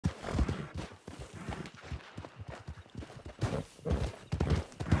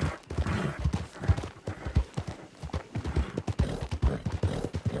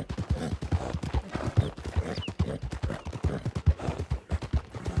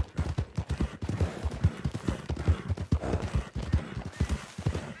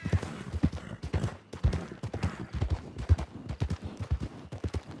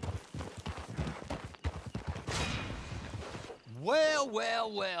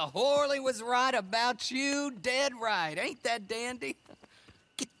Well, Horley was right about you, dead right. Ain't that dandy?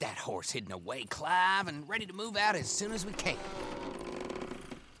 Get that horse hidden away, Clive, and ready to move out as soon as we can.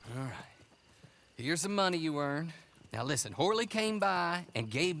 All right. Here's the money you earned. Now listen, Horley came by and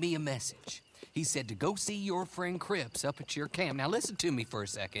gave me a message. He said to go see your friend Cripps up at your camp. Now listen to me for a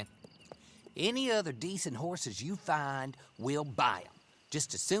second. Any other decent horses you find, we'll buy them.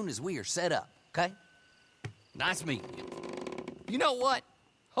 Just as soon as we are set up, okay? Nice meeting you. You know what?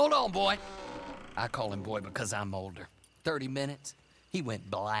 Hold on, boy. I call him boy because I'm older. 30 minutes, he went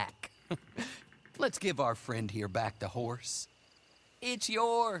black. Let's give our friend here back the horse. It's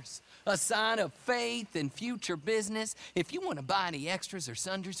yours. A sign of faith and future business. If you want to buy any extras or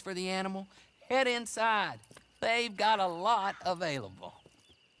sundries for the animal, head inside. They've got a lot available.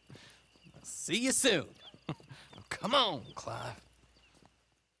 See you soon. Come on, Clive.